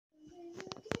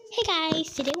Hey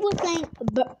guys, today we're playing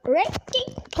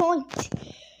Breaking Point.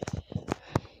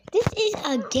 This is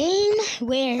a game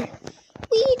where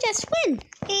we just win.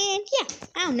 And yeah,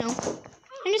 I don't know.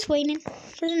 I'm just waiting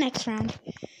for the next round.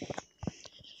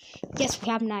 Yes, we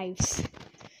have knives.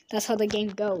 That's how the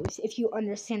game goes, if you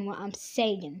understand what I'm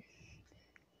saying.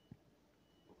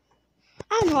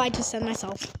 I don't know, I just said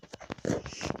myself.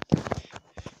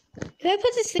 If I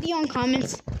put this video in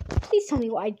comments, please tell me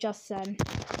what I just said.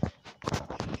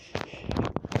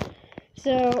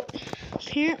 So,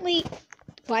 apparently,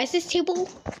 why is this table,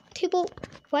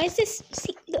 why is this,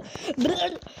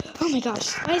 oh my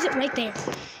gosh, why is it right there?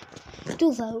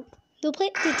 Do vote. The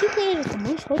two players with the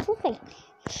most votes will fight.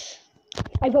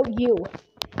 I vote you.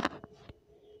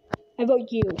 I vote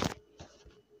you.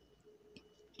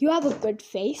 You have a good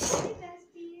face.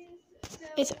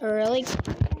 It's early.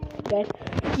 Good.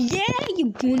 Yeah, you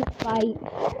gonna fight.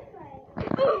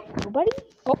 Nobody?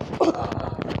 Oh.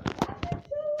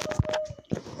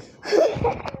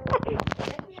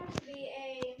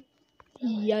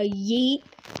 Yeah, yeet.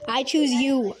 I choose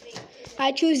you.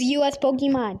 I choose you as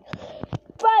Pokemon.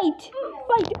 Fight!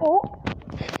 Fight! Oh!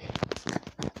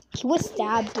 He was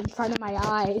stabbed in front of my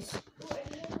eyes.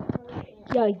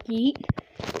 Yeah, yeet.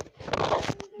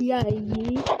 Yeah,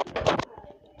 yeet.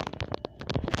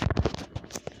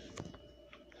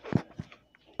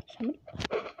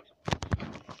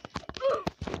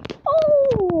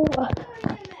 Oh!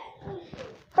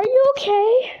 Are you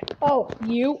okay? Oh,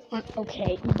 you aren't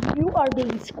okay. You are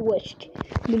being squished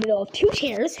in the middle of two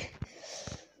chairs.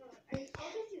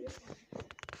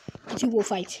 The two will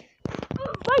fight.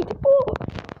 Fight! Oh!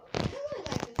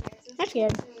 I'm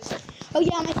scared. Oh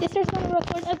yeah, my sister's gonna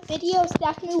record a video.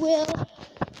 Stephanie will.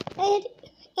 And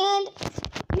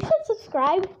you should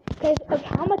subscribe because of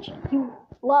how much you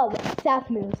love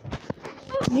Stephani's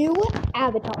new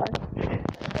avatar.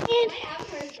 And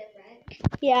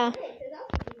yeah.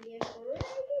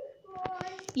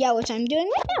 Yeah, which I'm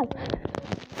doing right now.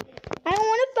 I don't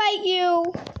want to fight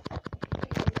you.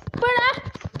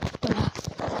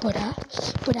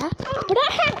 But I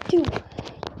have to.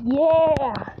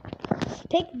 Yeah.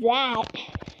 Take that.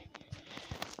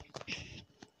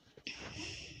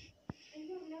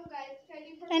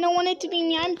 I don't want it to be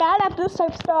me. I'm bad at this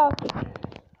type of stuff.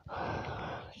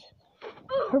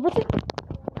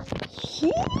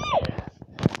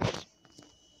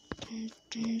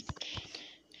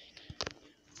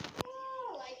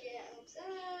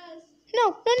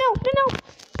 No.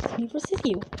 Me versus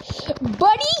you.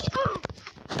 Buddy!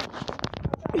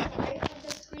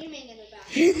 Screaming in the back.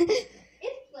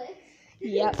 It's Blitz.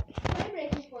 Yep. My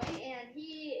breaking point, and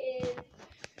he's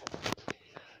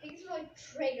really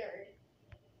triggered.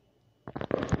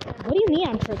 What do you mean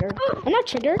I'm triggered? I'm not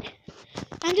triggered.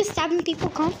 I'm just stabbing people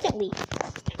constantly.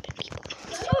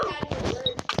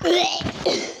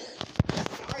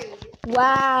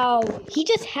 Wow. He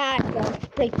just had to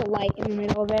break the light in the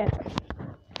middle of it.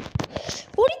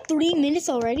 43 minutes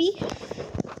already?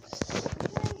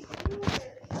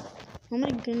 Oh my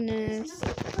goodness.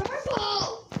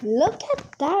 Look at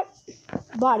that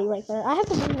body right there. I have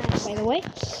to bring that, by the way.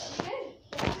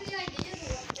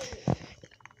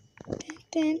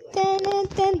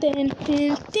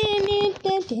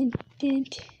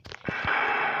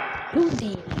 Who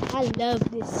did? I love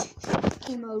this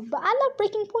game mode, but I love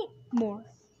Breaking Point more.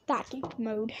 That game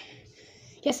mode.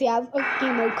 Yes, we have a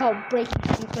game mode called Breaking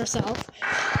Point yourself.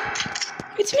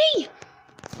 It's me!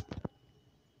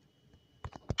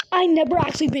 I never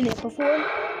actually been it before.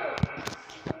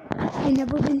 I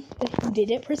never been the who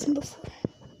did it person before.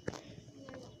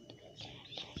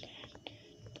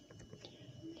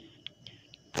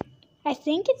 I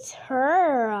think it's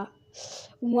her.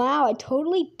 Wow, I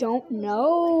totally don't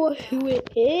know who it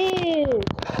is.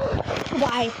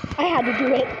 Why? I had to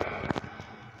do it.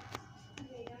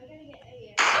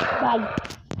 Bye.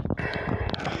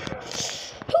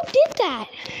 Who did that?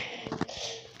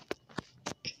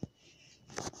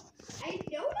 I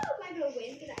don't know if I'm going to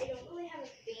win because I don't really have a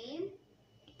theme.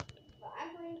 But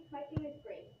my theme is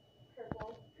great. Purple.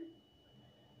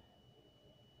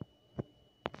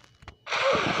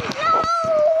 No!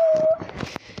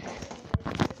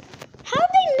 How'd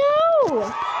they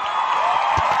know?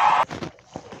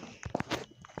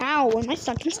 Ow, am I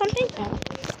stuck in something? Oh.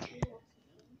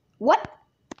 What?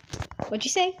 What'd you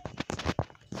say?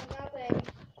 Nothing.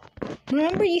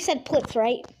 Remember you said Plitz,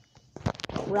 right?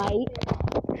 Right.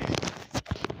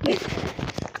 I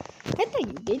thought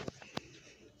you did.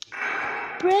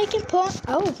 Breaking Point.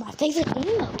 Oh, my favorite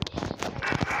game mode.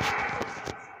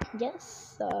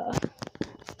 Yes. Oh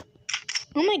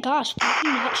my gosh. Why are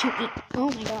you not shooting? Oh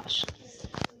my gosh.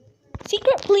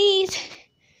 Secret, please.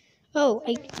 Oh. Oh,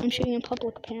 I'm shooting in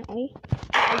public apparently.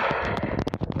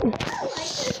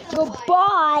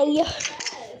 Goodbye.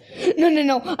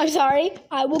 No. I'm sorry.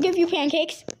 I will give you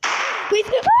pancakes. Please.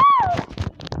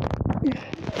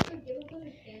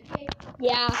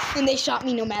 Yeah, and they shot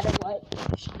me no matter what.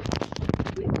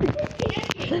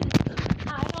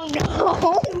 I don't know.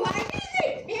 Why is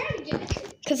it pancakes?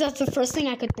 Because that's the first thing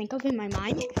I could think of in my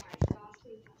mind.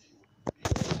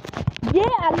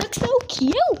 Yeah, it looks so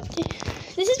cute.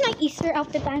 This is my Easter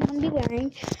outfit that I'm going to be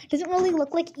wearing. Doesn't really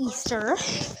look like Easter.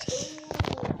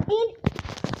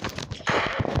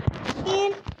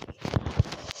 And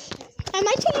I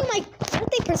might tell you my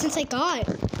birthday presents I got.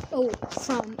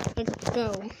 From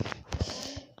ago.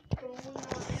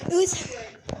 It was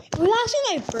actually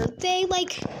my birthday,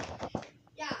 like.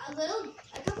 Yeah, a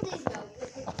couple days ago.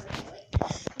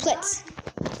 Blitz.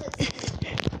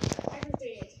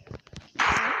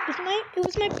 It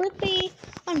was my birthday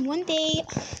on one day,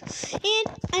 and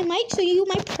I might show you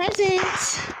my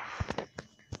presents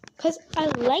because I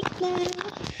like them.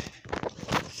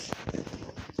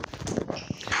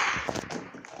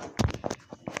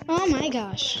 Oh my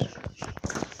gosh!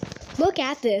 Look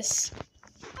at this.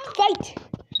 Fight!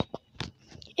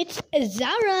 It's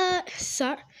Sarah.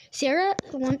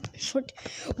 The one short.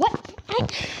 What?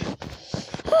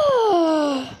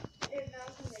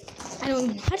 I don't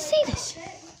even know how to say this.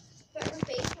 But her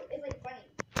face is like funny.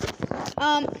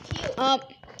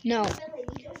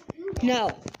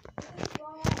 No.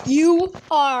 You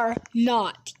are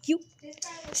not.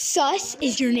 Sus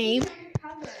is your name.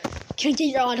 Can I get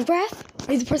your autograph?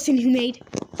 Are you the person who made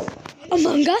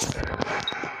Among Us?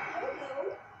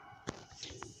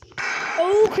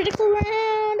 Oh, critical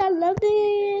round. I love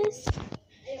this.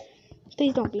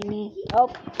 Please don't be me.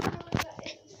 Oh.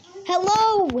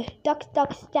 Hello, Duck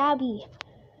Stabby.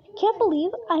 Can't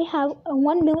believe I have a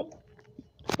 1 million.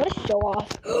 What a show off.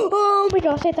 Oh my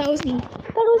gosh, I thought it was me. I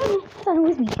thought it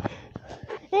was me.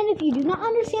 And if you do not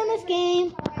understand this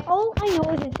game, all I know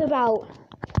is it's about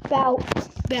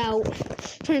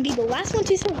trying to be the last one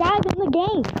to survive in the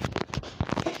game.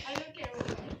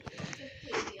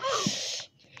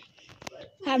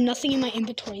 I have nothing in my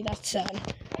inventory, that's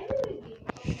sad.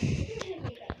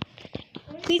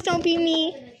 Please don't be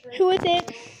me. Who is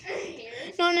it?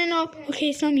 No. Okay,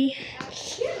 it's not me.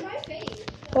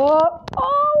 Oh,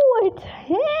 it's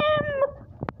him.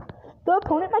 The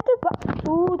opponent might survive.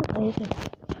 Ooh, the player.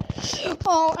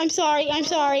 Oh, I'm sorry.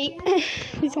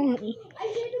 Please don't hurt me.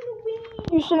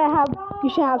 You shouldn't have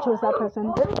chose that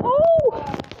person. Oh!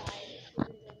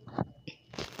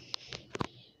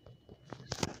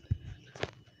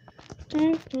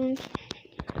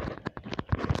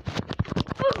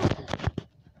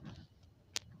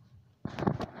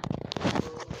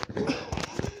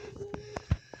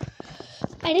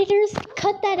 Editors,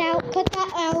 cut that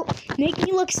out. Make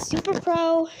me look super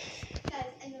pro.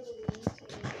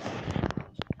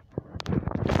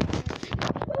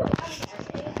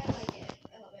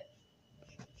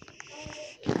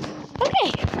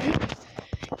 Okay.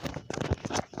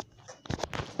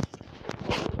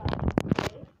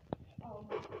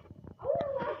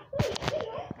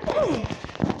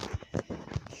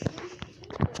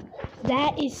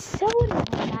 That is so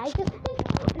annoying. I just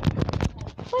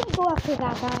why go after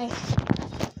that guy?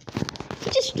 He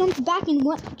just jumped back and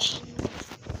went.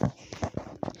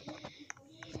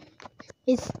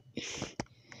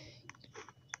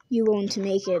 You won't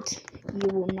make it. You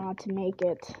will not make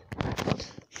it.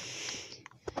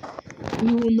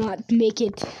 You will not make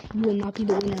it. You will not be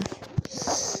the winner.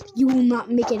 You will not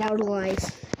make it out alive.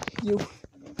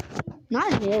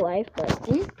 Not in real life, but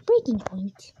in Breaking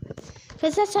Point.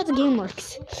 Because that's how the game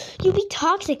works. You be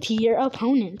toxic to your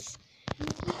opponents.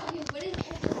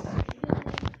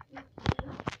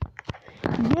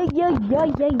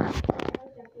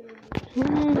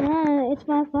 Yeah. It's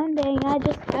my fun day. I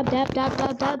just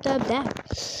dab.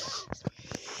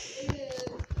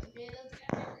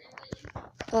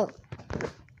 Oh.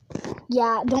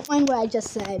 Yeah, don't mind what I just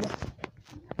said.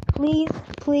 Please.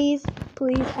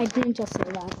 I didn't just say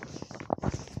that.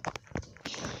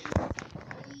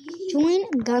 Join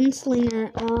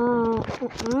Gunslinger.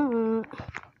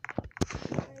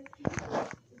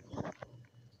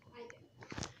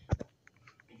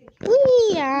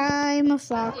 I'm a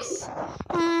fox.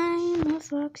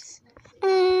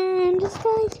 And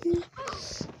despite me.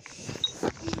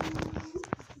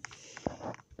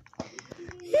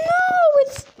 No,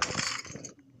 it's.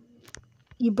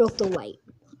 You broke the light.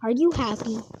 Are you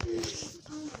happy?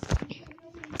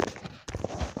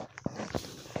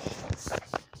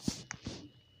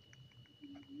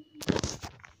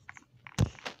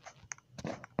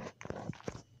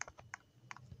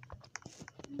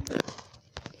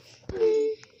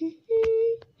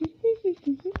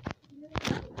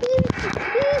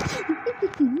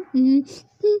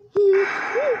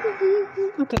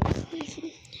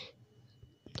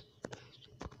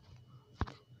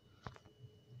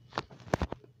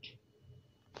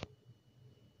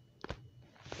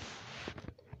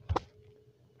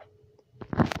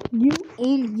 You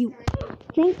and you.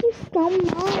 Thank you so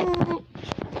much.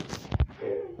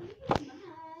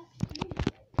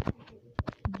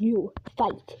 You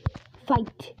fight.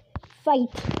 Fight.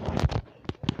 Fight.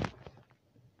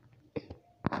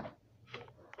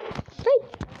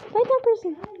 Fight. Fight that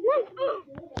person. No.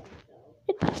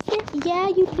 Yeah,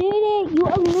 you did it. You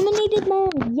eliminated them.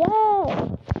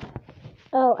 Yeah.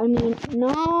 Oh, I mean,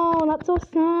 no, not so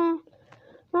sad.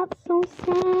 Not so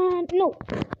sad. No.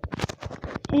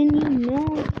 And you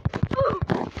know.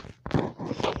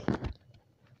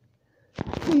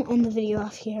 I'm gonna end the video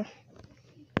off here.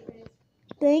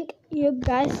 Thank you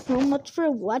guys so much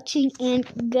for watching and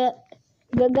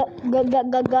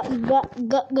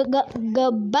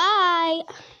goodbye.